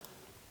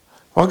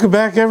Welcome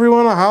back,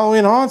 everyone, on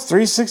Halloween Haunts,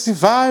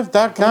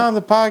 365.com,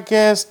 the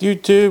podcast,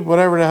 YouTube,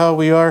 whatever the hell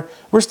we are.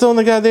 We're still in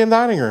the goddamn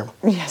dining room.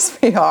 Yes,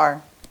 we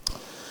are.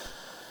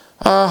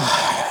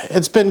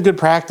 It's been good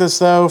practice,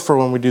 though, for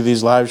when we do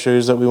these live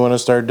shows that we want to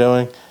start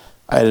doing.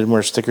 I added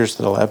more stickers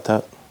to the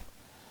laptop.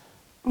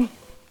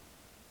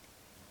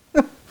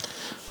 I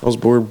was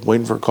bored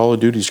waiting for Call of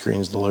Duty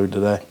screens to load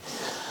today.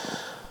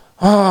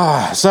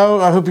 So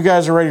I hope you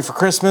guys are ready for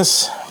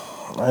Christmas.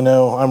 I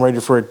know I'm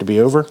ready for it to be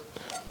over.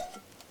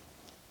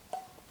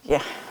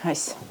 Yeah,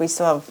 we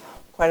still have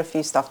quite a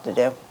few stuff to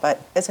do,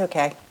 but it's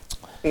okay.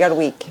 We got a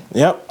week.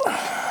 Yep.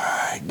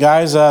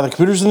 Guys, the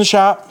computer's in the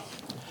shop.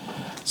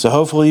 So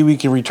hopefully we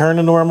can return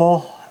to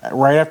normal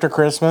right after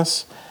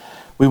Christmas.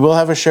 We will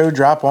have a show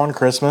drop on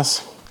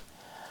Christmas.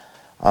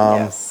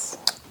 Yes.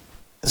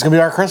 It's going to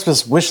be our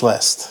Christmas wish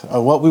list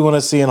of what we want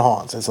to see in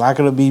haunts. It's not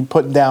going to be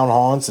putting down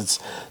haunts. It's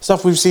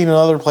stuff we've seen in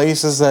other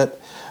places that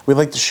we'd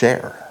like to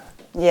share.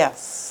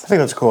 Yes. I think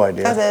that's a cool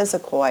idea. That is a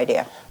cool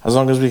idea. As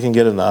long as we can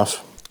get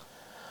enough.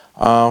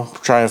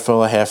 Try and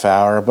fill a half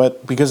hour.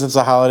 But because it's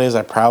the holidays,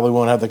 I probably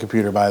won't have the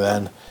computer by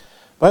then.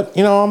 But,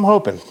 you know, I'm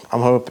hoping. I'm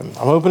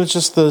hoping it's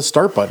just the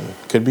start button.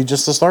 Could be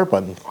just the start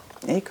button.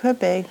 It could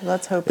be.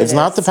 Let's hope It's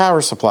not the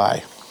power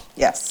supply.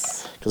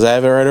 Yes. Because I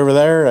have it right over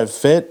there. I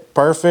fit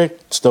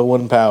perfect. Still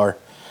wouldn't power.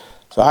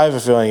 So I have a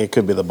feeling it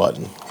could be the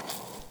button.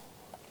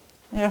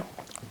 Yeah.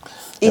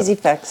 Easy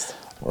fix.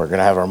 We're going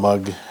to have our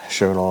mug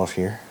shown off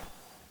here.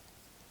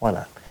 Why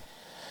not?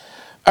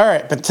 All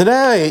right, but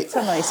today... It's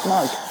a nice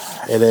mug.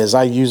 It is.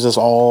 I use this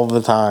all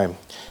the time.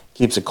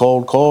 Keeps it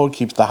cold, cold.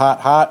 Keeps the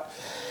hot, hot.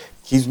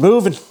 Keeps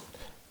moving.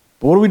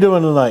 But what are we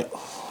doing tonight?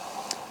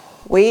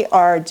 We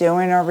are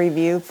doing a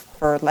review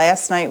for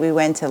last night. We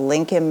went to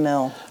Lincoln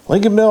Mill.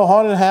 Lincoln Mill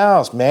Haunted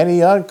House,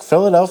 Manayunk,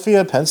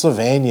 Philadelphia,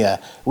 Pennsylvania.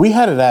 We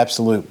had an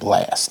absolute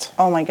blast.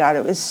 Oh my God,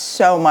 it was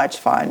so much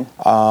fun.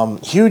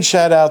 Huge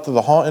shout out to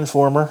the Haunt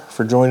Informer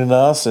for joining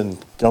us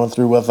and going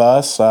through with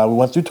us. We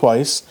went through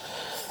twice.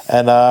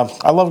 And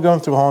I love going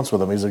through haunts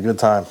with him. He's a good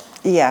time.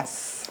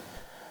 Yes.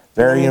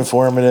 Very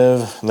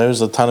informative.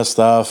 Knows a ton of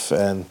stuff.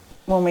 And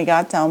when we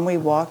got done, we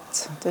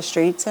walked the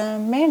streets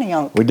in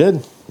Manayunk. We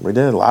did.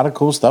 A lot of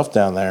cool stuff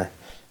down there.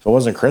 If it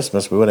wasn't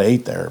Christmas, we would have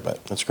ate there, but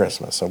it's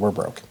Christmas, so we're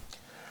broke.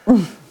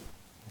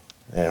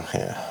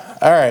 Yeah.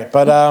 All right,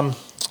 but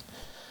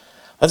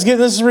let's get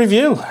this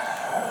review.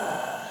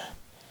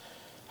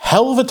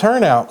 Hell of a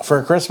turnout for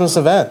a Christmas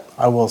event,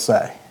 I will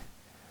say.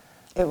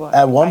 It was.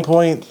 At one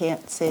point... I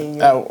can't see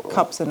your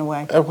cup's in the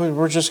way.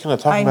 We're just going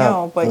to talk about... I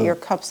know, but your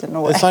cup's in the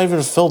way. It's not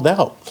even filled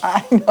out.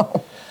 I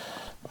know.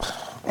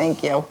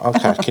 Thank you.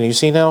 Okay, can you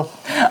see now?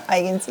 I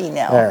can see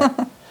now. There.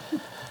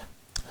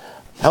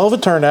 Hell of a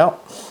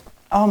turnout.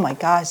 Oh my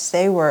gosh,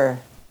 they were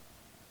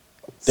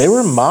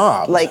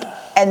mobbed.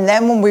 And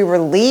then when we were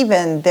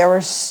leaving, there were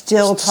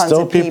still tons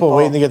of people. Still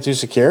waiting to get through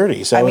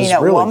security. So it was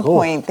at really one cool.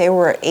 point they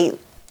were eight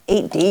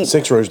deep.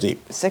 6 rows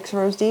deep. 6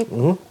 rows deep.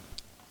 Mm-hmm.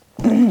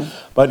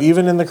 But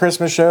even in the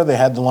Christmas show, they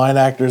had the line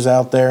actors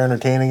out there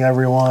entertaining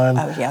everyone.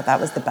 Oh yeah, that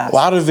was the best. A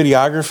lot of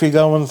videography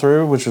going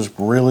through, which was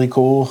really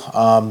cool.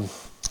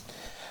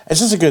 It's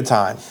just a good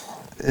time.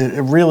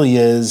 It really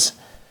is.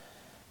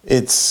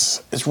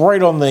 It's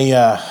right on the,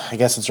 I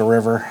guess it's a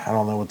river. I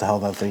don't know what the hell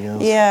that thing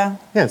is. Yeah.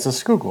 Yeah, it's a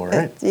Schuylkill,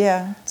 right?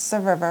 It's a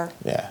river.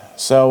 Yeah.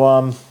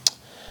 So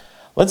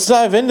let's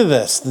dive into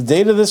this. The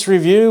date of this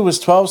review was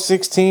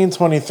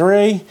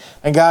 12/16/23.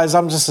 And guys,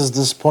 I'm just as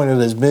disappointed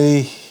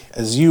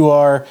as you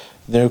are.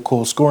 No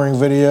cool scoring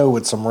video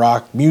with some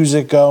rock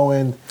music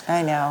going.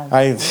 I know.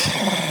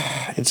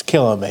 It's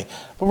killing me.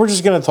 But we're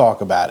just going to talk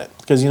about it.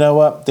 Because you know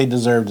what? They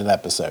deserved an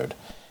episode.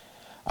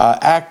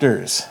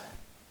 Actors.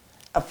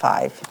 A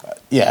 5.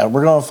 Yeah,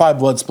 we're going 5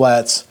 blood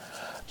splats.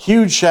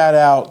 Huge shout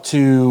out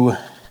to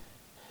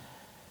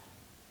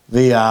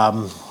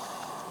the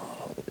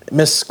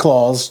Miss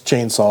Claus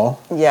chainsaw.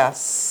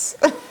 Yes.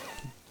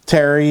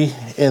 Terry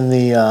in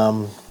the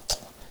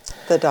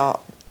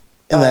doll.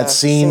 in that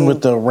scene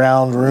with the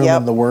round room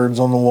and the words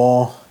on the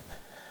wall.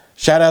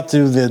 Shout out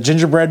to the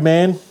gingerbread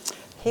man.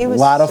 He was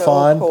a lot of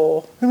fun.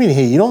 Cool. What do you mean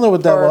he? You don't know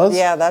what that was?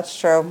 Yeah, that's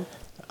true.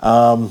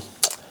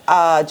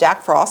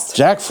 Jack Frost.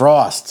 Jack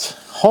Frost.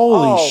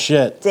 Holy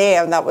shit.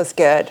 Damn, that was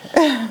good.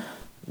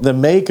 The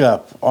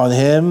makeup on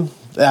him,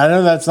 I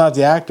know that's not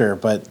the actor,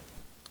 but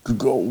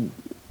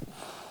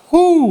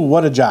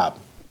what a job.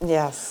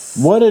 Yes.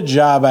 What a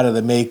job out of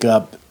the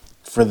makeup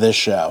for this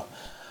show.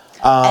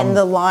 And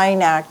the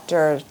line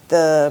actor, she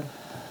did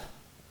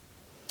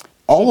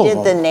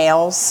the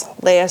nails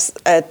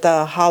at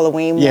the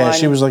Halloween one. Yeah,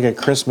 she was like a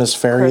Christmas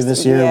fairy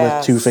this year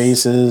with 2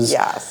 faces.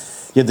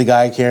 Yes. You had the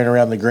guy carrying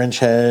around the Grinch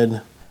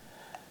head.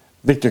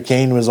 Victor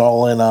Kane was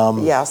all in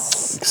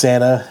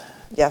Santa.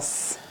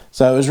 Yes.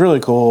 So it was really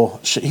cool.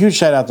 Huge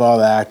shout out to all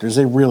the actors.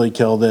 They really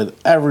killed it.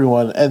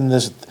 Everyone. And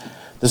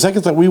the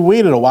second time, we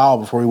waited a while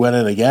before we went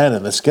in again,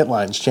 and the skit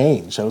lines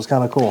changed. So it was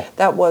kind of cool.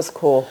 That was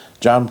cool.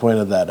 John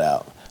pointed that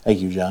out. Thank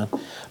you, John.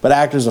 But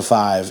actors of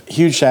 5.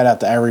 Huge shout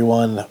out to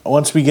everyone.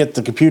 Once we get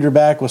the computer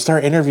back, we'll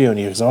start interviewing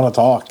you because I want to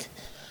talk.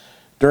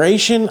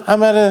 Duration,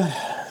 I'm at a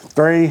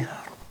 3.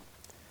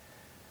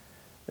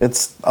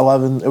 It's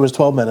 11. It was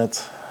 12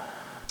 minutes.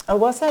 Oh,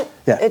 was it?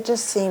 Yeah. It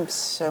just seems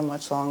so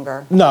much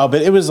longer. No,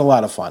 but it was a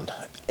lot of fun.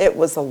 It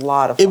was a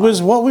lot of fun. It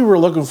was what we were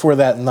looking for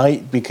that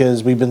night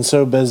because we've been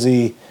so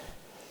busy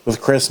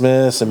with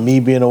Christmas and me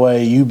being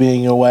away, you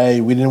being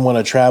away. We didn't want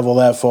to travel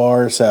that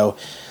far, so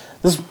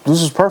this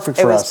was perfect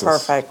for us. It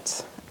was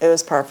perfect. It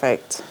was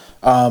perfect.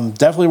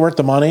 Definitely worth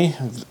the money.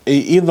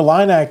 Even the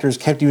line actors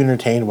kept you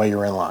entertained while you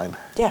were in line.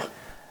 Yeah.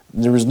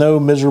 There was no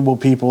miserable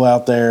people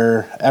out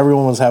there.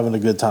 Everyone was having a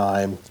good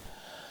time.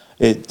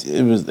 It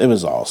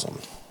was awesome.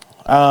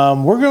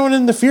 We're going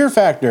into Fear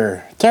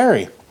Factor.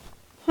 Terry.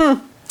 It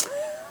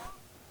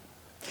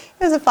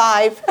was a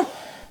 5.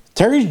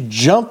 Terry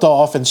jumped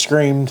off and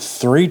screamed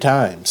 3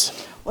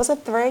 times. Was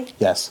it 3?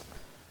 Yes.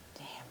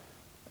 Damn.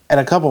 And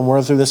a couple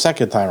more through the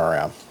second time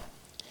around.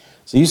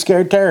 So you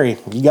scared Terry.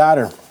 You got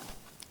her.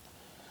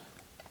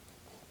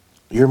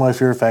 You're my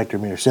Fear Factor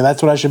meter. See,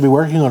 that's what I should be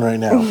working on right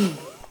now.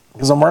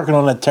 Because I'm working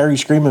on a Terry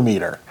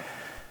Scream-O-Meter.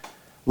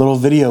 Little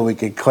video we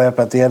could clip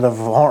at the end of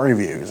haunt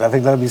reviews. I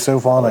think that'd be so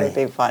funny. It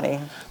would be funny.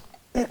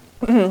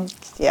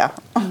 Yeah.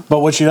 But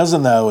what she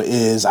doesn't know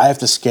is I have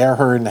to scare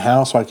her in the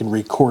house so I can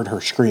record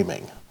her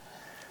screaming.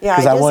 Yeah,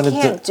 'Cause I I just wanted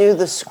can't to- do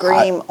the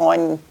scream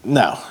on,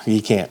 No,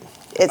 you can't.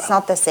 it's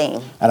not the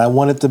same. And I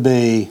want it to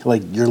be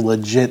like your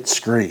legit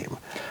scream.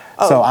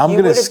 Oh, so I'm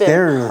you going to would have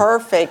scare been her.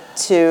 perfect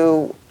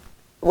to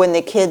when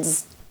the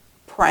kids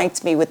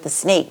pranked me with the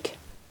snake.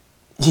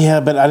 Yeah,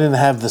 but I didn't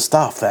have the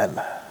stuff then.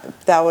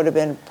 That would have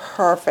been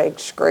perfect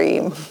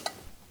scream.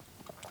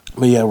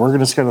 But yeah, we're going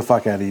to scare the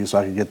fuck out of you so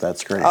I can get that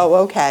scream. Oh,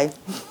 okay.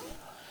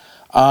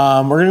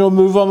 We're going to go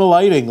move on the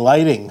lighting.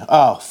 Lighting.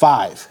 Oh,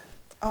 5.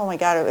 Oh my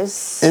God, it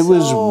was It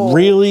was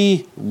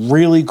really,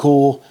 really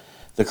cool.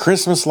 The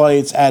Christmas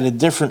lights added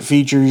different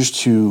features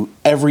to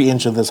every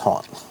inch of this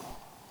haunt.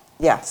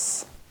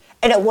 Yes.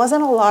 And it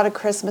wasn't a lot of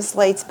Christmas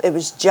lights, it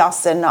was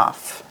just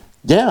enough.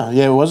 Yeah,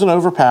 it wasn't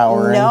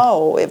overpowering.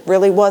 No, it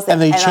really wasn't.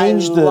 And they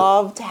changed I the-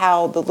 loved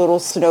how the little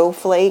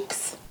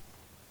snowflakes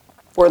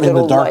were In the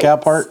little dark out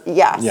lights. part?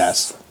 Yes.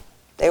 Yes.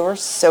 They were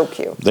so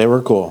cute. They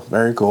were cool.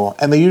 Very cool.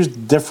 And they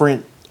used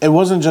different, it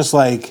wasn't just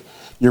like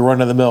your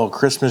run-of-the-mill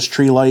Christmas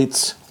tree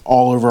lights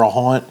all over a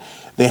haunt.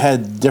 They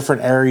had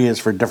different areas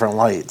for different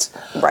lights.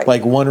 Right.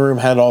 Like one room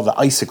had all the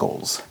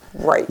icicles.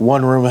 Right.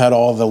 One room had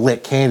all the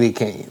lit candy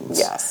canes.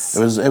 Yes.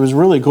 It was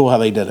really cool how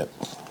they did it.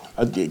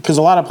 Because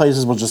a lot of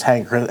places will just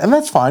hang, and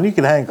that's fine. You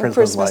can hang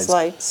Christmas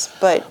lights.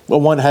 But But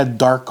one had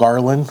dark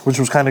garland, which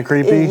was kind of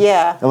creepy.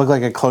 Yeah. It looked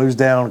like a closed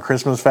down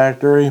Christmas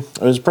factory.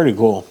 It was pretty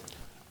cool.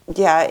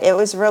 yeah, it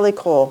was really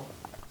cool.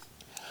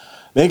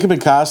 Makeup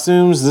and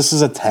costumes, this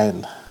is a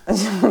 10.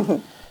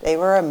 They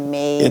were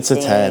amazing. It's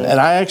a 10. And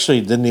I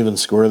actually didn't even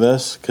score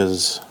this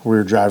because we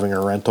were driving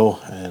a rental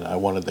and I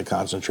wanted to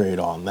concentrate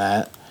on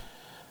that.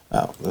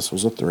 Oh, this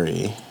was a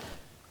 3.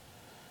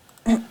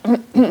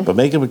 But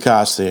makeup and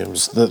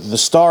costumes, the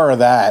star of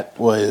that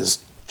was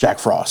Jack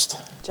Frost.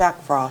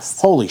 Jack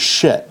Frost. Holy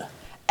shit.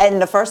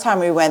 And the first time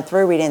we went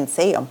through, we didn't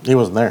see him. He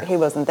wasn't there. He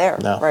wasn't there.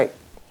 No. Right.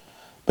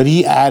 But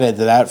he added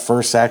to that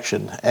first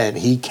section and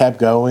he kept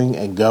going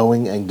and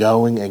going and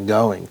going and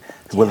going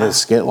with Yeah. his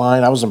skit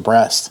line. I was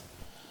impressed.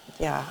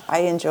 Yeah, I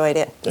enjoyed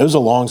it. It was a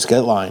long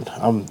skit line.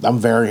 I'm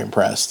very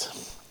impressed.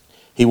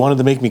 He wanted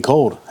to make me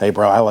cold. Hey,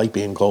 bro, I like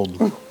being cold.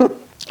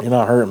 You're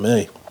not hurting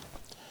me.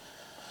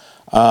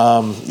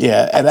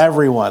 Yeah, and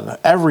everyone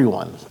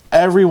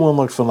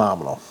looked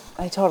phenomenal.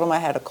 I told him I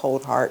had a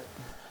cold heart.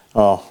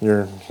 Oh,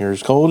 you're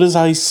as cold as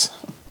ice.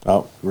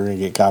 Oh, we're gonna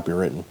get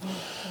copywritten.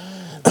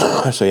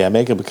 So yeah,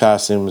 makeup and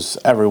costumes,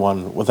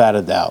 everyone without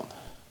a doubt,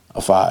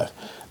 a 5.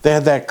 They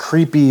had that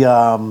creepy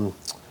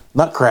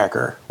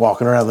Nutcracker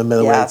walking around the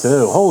middle Yes. way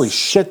too. Holy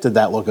shit, did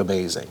that look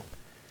amazing?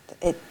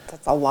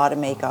 That's a lot of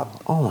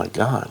makeup. Oh my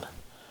god.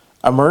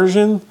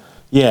 Immersion,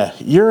 yeah,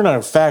 you're in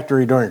a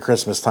factory during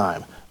Christmas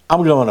time.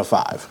 I'm going a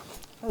 5.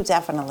 Oh,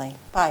 definitely.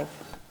 5.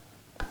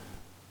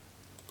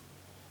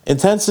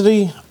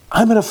 Intensity,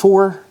 I'm at a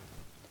 4.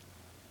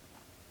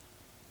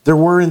 There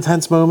were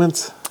intense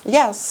moments,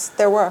 Yes,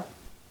 there were.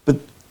 but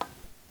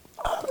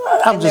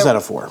I'm And just there- at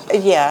a 4.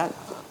 Yeah,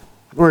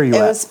 Where are you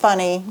it at? was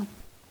funny.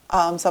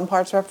 Some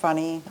parts were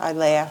funny. I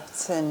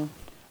laughed and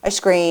I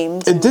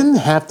screamed. It didn't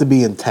have to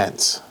be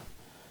intense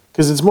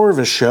because it's more of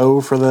a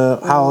show for the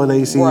holiday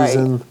right.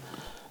 season.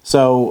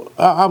 So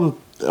I'm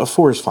a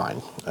 4 is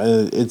fine.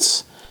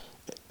 It's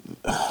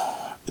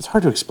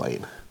hard to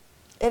explain.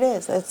 It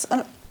is. It's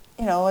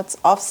it's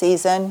off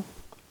season.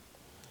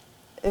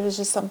 It was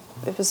just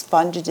it was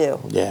fun to do.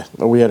 Yeah,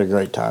 but we had a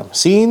great time.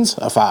 Scenes,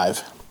 a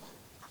 5.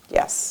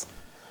 Yes.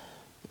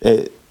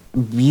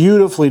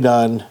 Beautifully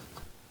done.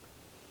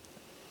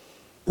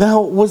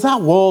 Now, was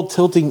that wall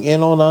tilting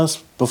in on us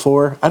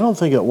before? I don't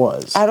think it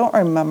was. I don't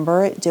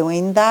remember it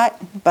doing that,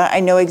 but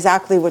I know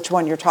exactly which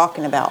one you're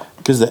talking about.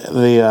 Because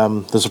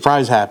the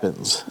surprise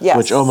happens, Yes.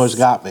 which almost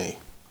got me.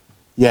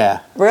 Yeah.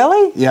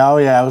 Really? Yeah, oh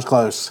yeah, I was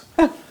close.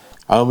 I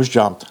almost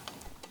jumped.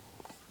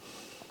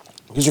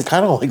 Because you're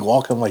kind of like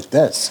walking like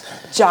this.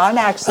 John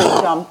actually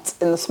jumped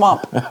in the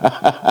swamp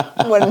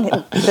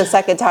the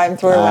second time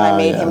through when I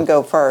made him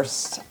go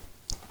first.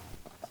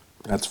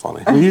 That's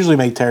funny. We usually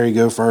make Terry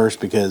go first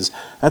because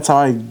that's how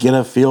I get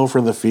a feel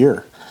for the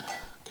fear.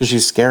 Because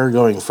she's scared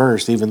going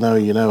first, even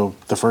though,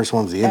 the first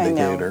one's the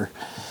indicator.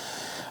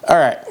 All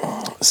right.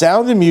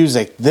 Sound and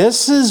music.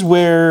 This is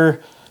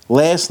where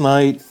last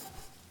night,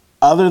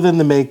 other than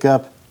the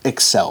makeup,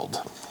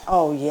 excelled.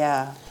 Oh,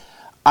 yeah.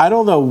 I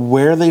don't know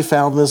where they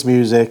found this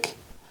music.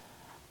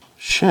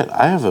 Shit,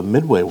 I have a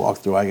Midway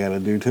walkthrough I got to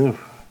do, too.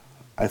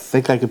 I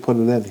think I could put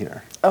it in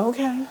here.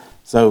 Okay.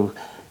 So,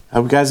 I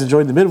hope you guys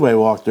enjoyed the Midway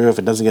walkthrough if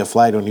it doesn't get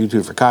flagged on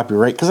YouTube for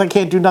copyright, because I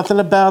can't do nothing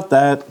about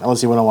that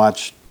unless you want to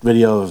watch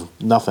video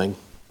of nothing.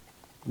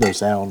 No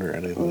sound or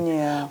anything.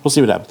 Yeah. We'll see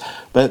what happens.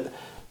 But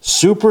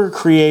super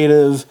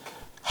creative,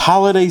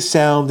 holiday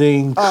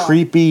sounding,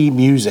 creepy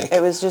music.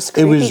 It was just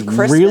creepy It was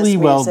Christmas really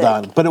well music.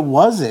 done, but it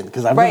wasn't,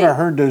 because I've Right. never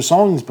heard those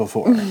songs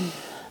before.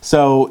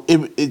 So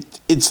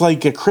it's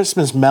like a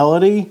Christmas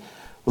melody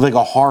with like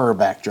a horror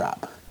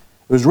backdrop.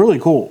 It was really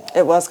cool.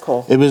 It was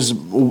cool. It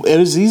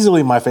was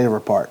easily my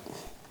favorite part.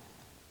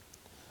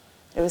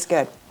 It was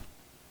good.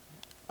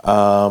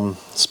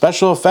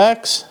 Special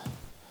effects,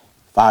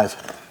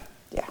 5.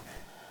 Yeah.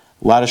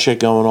 A lot of shit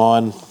going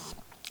on.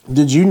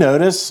 Did you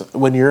notice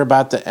when you're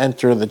about to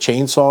enter the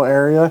chainsaw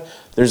area,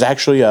 there's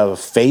actually a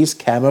face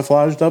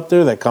camouflaged up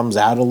there that comes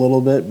out a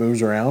little bit,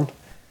 moves around?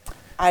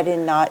 I did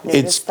not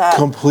notice It's that.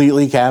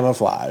 completely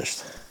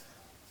camouflaged.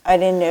 I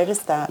didn't notice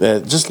that.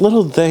 Just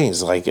little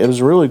things. Like, it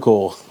was really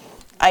cool.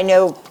 I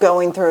know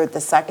going through it the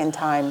second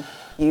time,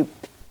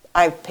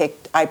 I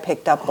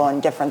picked up on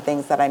different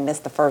things that I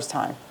missed the first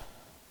time.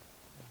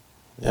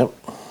 Yep.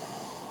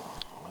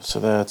 So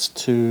that's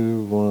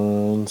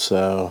 2-1.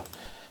 So,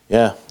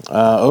 yeah.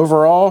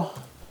 Overall,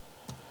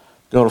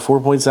 going to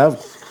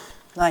 4.7.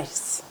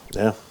 Nice.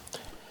 Yeah.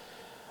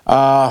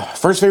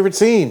 First favorite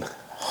scene.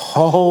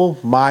 Oh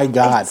my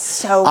God. It's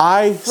so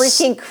I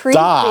freaking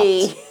stopped,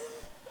 creepy.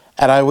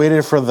 and I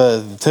waited for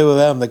the two of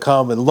them to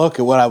come and look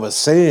at what I was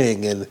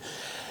seeing. And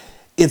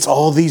it's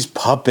all these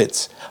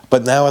puppets,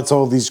 but now it's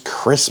all these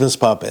Christmas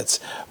puppets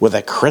with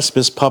a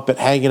Christmas puppet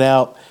hanging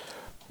out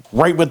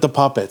right with the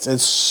puppets.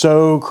 It's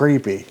so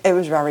creepy. It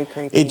was very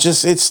creepy.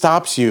 It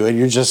stops you, and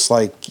you're just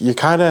like, you're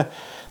kind of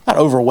not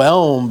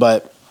overwhelmed,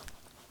 but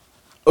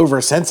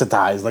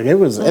oversensitized. Like,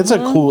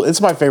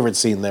 it's my favorite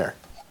scene there.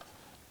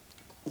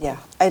 Yeah,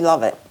 I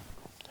love it.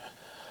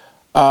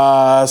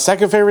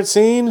 Second favorite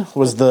scene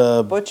was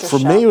the butcher for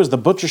shop. me, it was the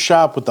butcher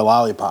shop with the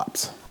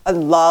lollipops. I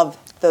love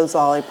those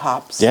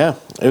lollipops. Yeah,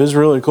 it was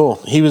really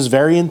cool. He was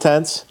very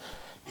intense.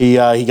 He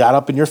got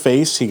up in your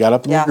face. He got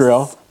up in your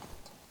grill.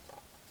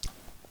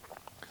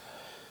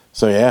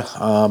 So yeah.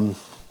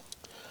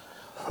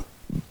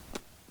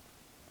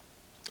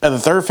 And the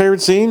third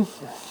favorite scene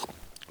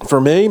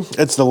for me,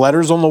 it's the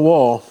letters on the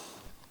wall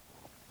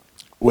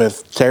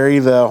with Terry,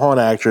 the haunt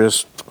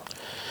actress,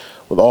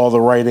 with all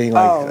the writing.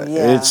 Like, Oh,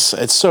 yeah.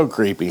 It's so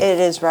creepy. It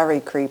is very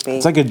creepy.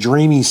 It's like a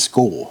dreamy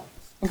school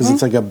because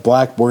it's like a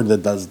blackboard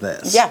that does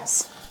this.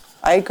 Yes,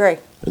 I agree.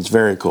 It's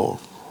very cool.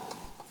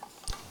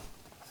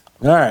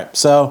 All right,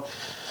 so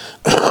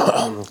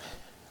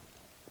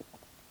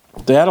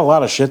they had a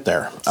lot of shit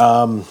there.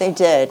 They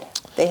did.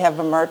 They have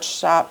a merch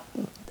shop.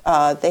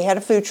 They had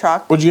a food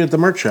truck. What'd you get at the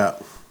merch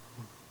shop?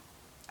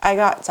 I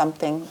got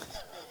something.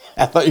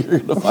 I thought you were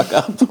gonna fuck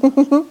up.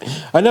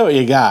 I know what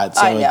you got,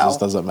 so I it know. just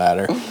doesn't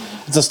matter.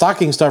 It's a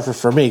stocking stuffer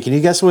for me. Can you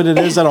guess what it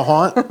is at a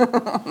haunt?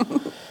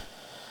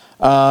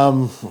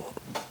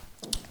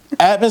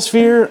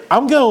 Atmosphere,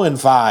 I'm going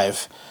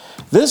 5.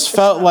 This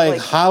felt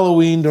like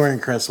Halloween during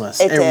Christmas.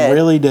 It did.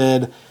 Really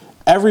did.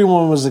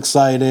 Everyone was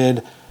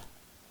excited.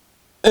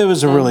 It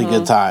was a really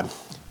good time.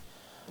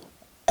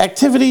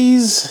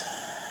 Activities,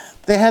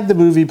 they had the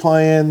movie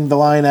playing, the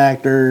line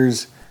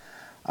actors,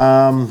 they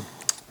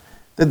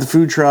had the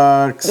food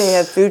trucks. They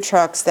had food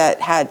trucks that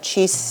had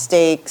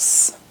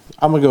cheesesteaks.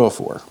 I'm going to go with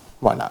 4.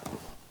 Why not?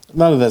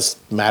 None of this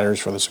matters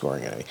for the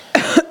scoring any.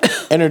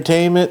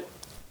 Entertainment,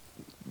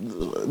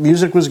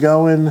 music was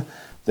going.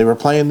 They were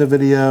playing the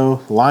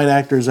video. Line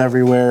actors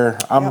everywhere.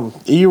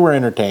 You were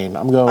entertained.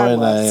 I'm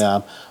going.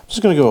 I'm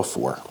just going to go with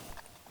 4.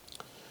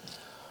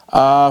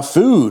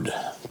 Food.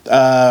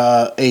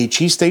 A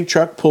cheesesteak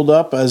truck pulled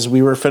up as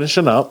we were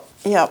finishing up.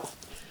 Yep.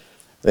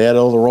 They had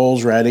all the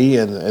rolls ready,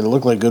 and it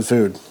looked like good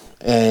food.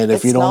 And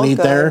if It you don't smelled eat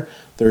good. there,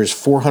 there's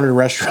 400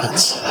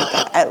 restaurants.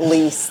 At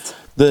least.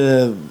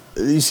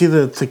 You see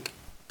the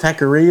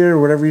taqueria or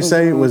whatever you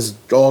say, it was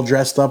all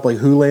dressed up like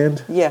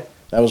Hooland. Yeah,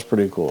 That was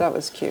pretty cool. that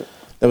was cute.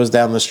 That was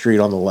down the street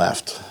on the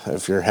left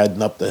if you're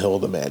heading up the hill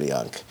to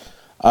Manayunk.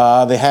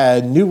 They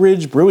had New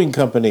Ridge Brewing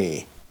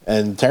Company,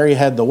 and Terry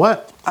had the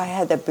what? I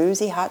had the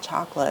boozy hot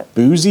chocolate.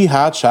 Boozy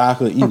hot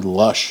chocolate, you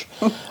lush.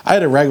 I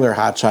had a regular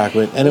hot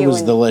chocolate, and it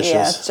was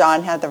delicious. Yeah,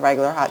 John had the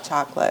regular hot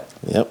chocolate.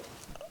 Yep.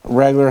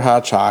 Regular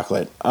hot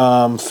chocolate.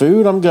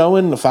 Food, I'm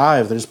going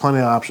 5. There's plenty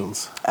of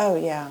options. Oh,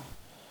 yeah.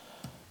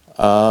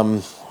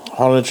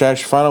 Haunted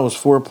Attraction Final was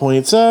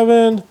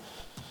 4.7.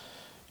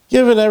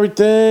 Giving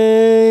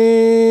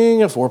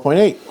everything a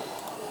 4.8.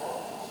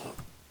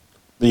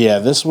 Yeah,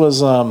 this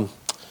was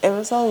It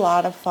was a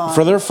lot of fun.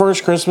 for their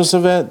first Christmas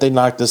event. They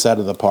knocked this out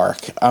of the park.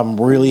 I'm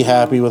really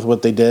happy with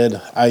what they did.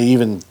 I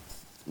even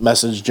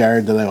messaged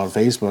Jared today on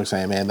Facebook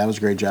saying, "Man, that was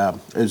a great job."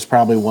 It was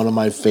probably one of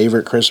my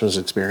favorite Christmas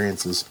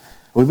experiences.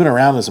 We've been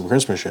around to some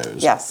Christmas shows.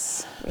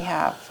 Yes, we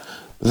have.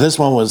 This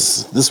one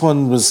was.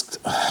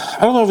 I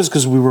don't know if it's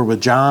because we were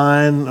with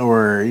John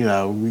or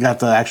we got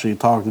to actually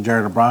talk to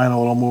Jared and Brian a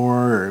little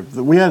more.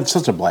 Or we had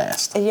such a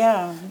blast.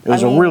 Yeah. It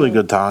was a really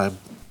good time.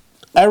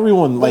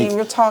 Everyone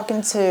you're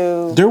talking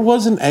to. there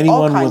wasn't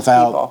anyone kinds of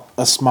without people.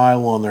 a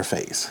smile on their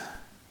face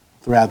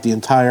throughout the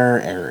entire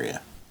area,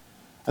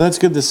 and that's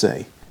good to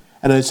see.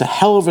 And it's a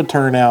hell of a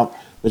turnout,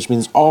 which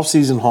means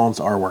off-season haunts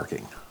are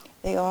working.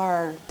 They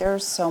are. They're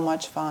so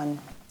much fun.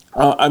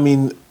 I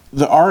mean,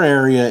 our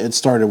area, it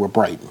started with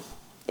Brighton.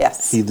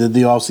 Yes. He did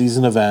the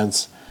off-season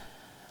events.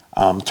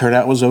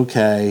 Turnout was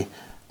okay.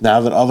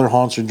 Now that other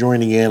haunts are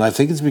joining in, I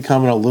think it's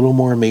becoming a little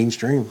more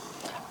mainstream.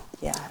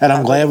 Yeah. And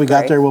I'm glad we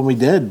got great. there when we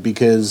did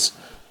because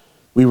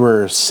we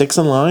were 6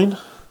 in line.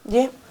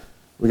 Yeah.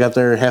 We got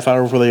there a half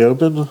hour before they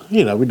opened.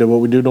 We did what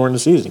we do during the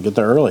season, get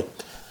there early.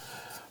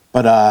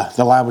 But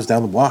the line was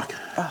down the block.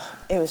 Oh,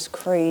 it was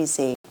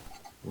crazy.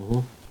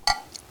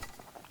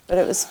 But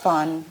it was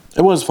fun.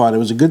 It was fun. It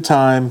was a good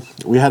time.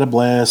 We had a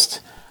blast.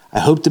 I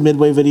hope the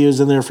Midway video is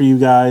in there for you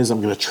guys.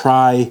 I'm going to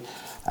try.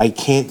 I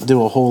can't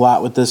do a whole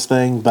lot with this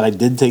thing, but I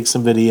did take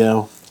some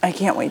video. I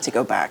can't wait to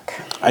go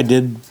back. I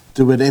did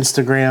do an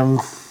Instagram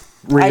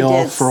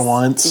reel for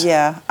once.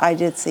 Yeah, I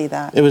did see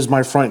that. It was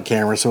my front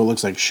camera, so it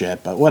looks like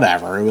shit, but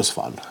whatever. It was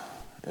fun.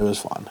 It was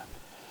fun.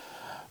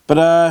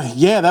 But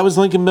yeah, that was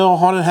Lincoln Mill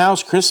Haunted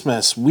House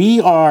Christmas.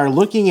 We are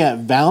looking at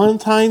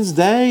Valentine's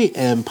Day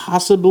and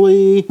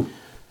possibly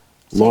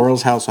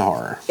Laurel's House of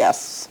Horror.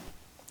 Yes.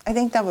 I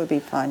think that would be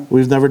fun.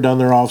 We've never done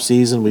their off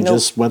season. We Nope.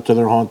 just went to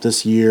their haunt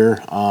this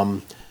year.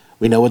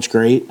 We know it's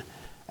great.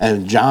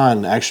 And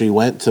John actually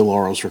went to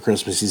Laurel's for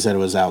Christmas. He said it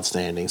was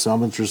outstanding. So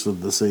I'm interested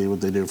to see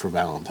what they do for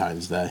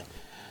Valentine's Day.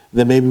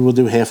 Then maybe we'll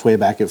do halfway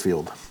back at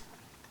Field.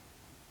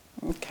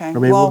 Okay. Or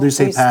maybe we'll do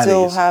St. we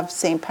still Patty's. have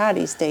St.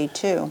 Patty's Day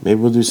too.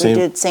 Maybe we'll do St.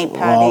 did St.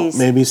 Patty's.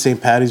 Well, maybe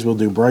St. Patty's will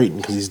do Brighton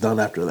because he's done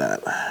after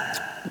that.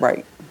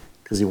 Right.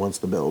 Because he wants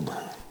to build.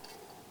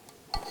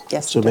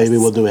 Yes. So it maybe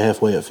is. we'll do a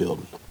halfway at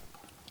Field.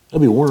 It'll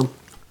be warm.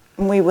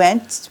 We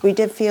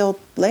did Field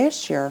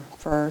last year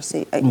for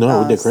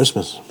No, we did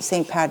Christmas.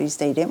 St. Patty's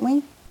Day, didn't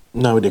we?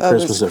 No, we did Oh, it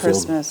Christmas was at Field.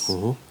 Christmas.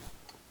 Mhm.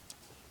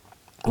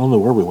 I don't know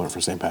where we went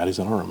for St. Patty's.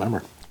 I don't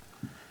remember.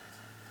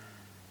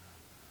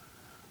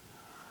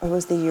 It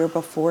was the year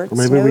before it Or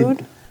maybe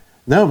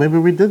snowed. maybe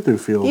we did do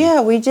Field.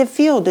 Yeah, we did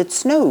Field. It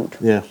snowed.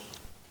 Yeah.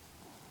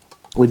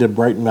 We did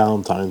Brighton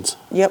Valentine's.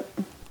 Yep.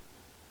 And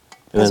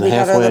 'Cause then we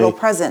got our little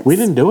presents. We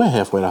didn't do it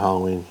halfway to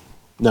Halloween.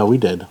 No, we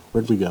did.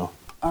 Where'd we go?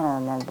 I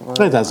don't remember.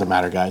 Where It doesn't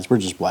matter, guys. We're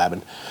just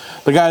blabbing.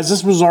 But guys,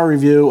 this was our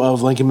review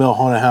of Lincoln Mill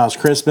Haunted House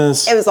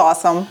Christmas. It was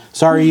awesome.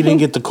 Sorry you didn't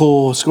get the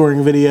cool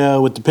scoring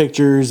video with the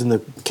pictures and the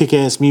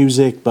kick-ass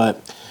music, but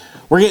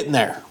we're getting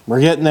there.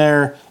 We're getting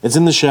there. It's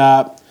in the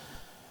shop.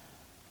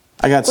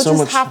 I got We'll so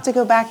just much. have to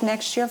go back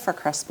next year for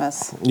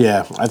Christmas.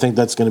 Yeah, I think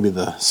that's going to be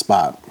the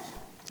spot.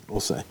 We'll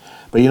see.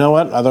 But you know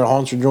what? Other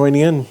haunts are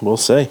joining in. We'll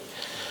see.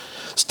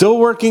 Still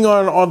working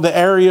on the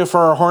area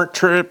for our haunt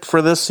trip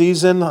for this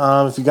season.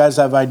 If you guys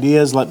have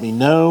ideas, let me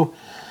know.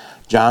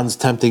 John's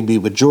tempting me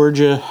with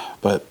Georgia,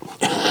 but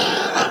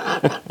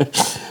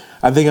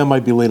I think I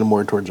might be leaning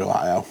more towards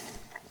Ohio.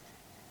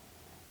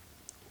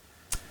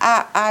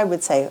 I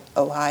would say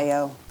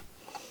Ohio.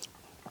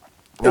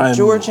 I'm-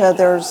 Georgia,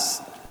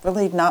 there's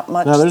really not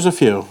much. No, there's a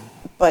few.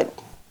 But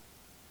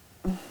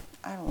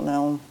I don't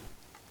know.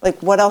 Like,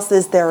 what else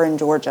is there in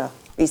Georgia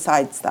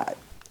besides that?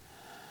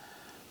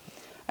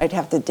 I'd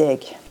have to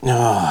dig.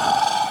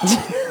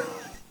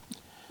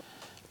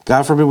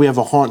 God forbid we have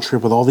a haunt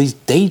trip with all these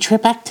day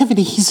trip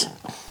activities.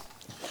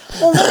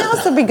 Well, what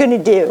else are we going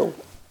to do?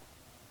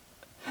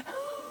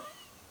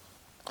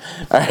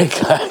 All right,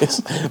 guys.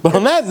 But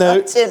on that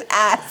note, Such an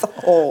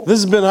asshole.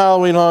 this has been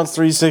Halloween Haunts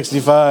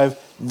 365.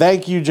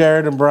 Thank you,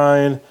 Jared and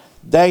Brian.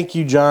 Thank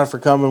you, John, for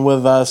coming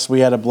with us. We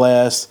had a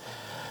blast.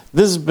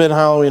 This has been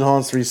Halloween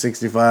Haunts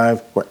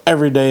 365, where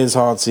every day is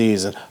haunt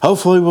season.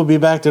 Hopefully, we'll be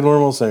back to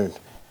normal soon.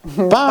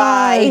 Bye.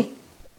 Bye.